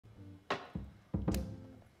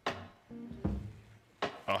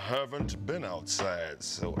I haven't been outside,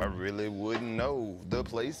 so I really wouldn't know the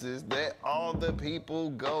places that all the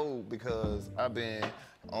people go because I've been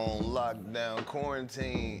on lockdown,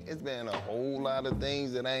 quarantine. It's been a whole lot of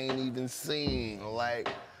things that I ain't even seen, like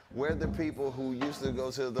where the people who used to go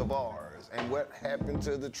to the bars and what happened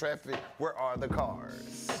to the traffic, where are the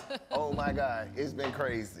cars? Oh my God, it's been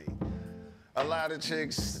crazy. A lot of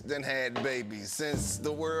chicks done had babies. Since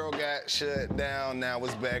the world got shut down, now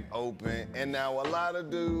it's back open. And now a lot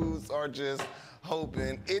of dudes are just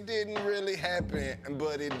hoping it didn't really happen,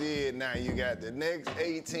 but it did. Now you got the next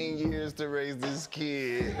 18 years to raise this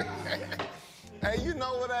kid. Hey, you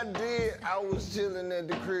know what I did? I was chilling at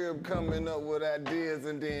the crib coming up with ideas,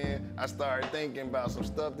 and then I started thinking about some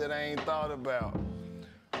stuff that I ain't thought about.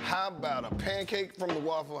 How about a pancake from the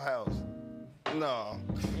Waffle House? No,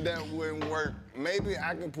 that wouldn't work. Maybe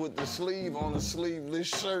I can put the sleeve on a sleeveless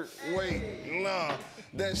shirt. Wait, no,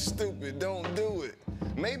 that's stupid. Don't do it.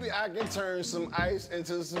 Maybe I can turn some ice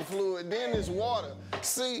into some fluid, then it's water.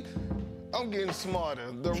 See, I'm getting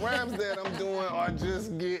smarter. The rhymes that I'm doing are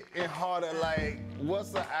just getting harder, like,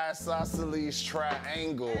 what's an isosceles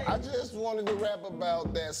triangle? I just wanted to rap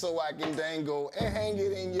about that so I can dangle and hang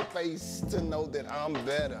it in your face to know that I'm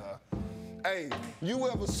better. Hey, you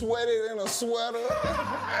ever sweated in a sweater?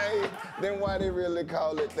 Hey, then why they really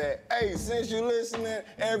call it that? Hey, since you're listening,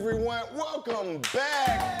 everyone, welcome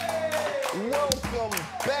back. Welcome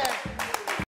back.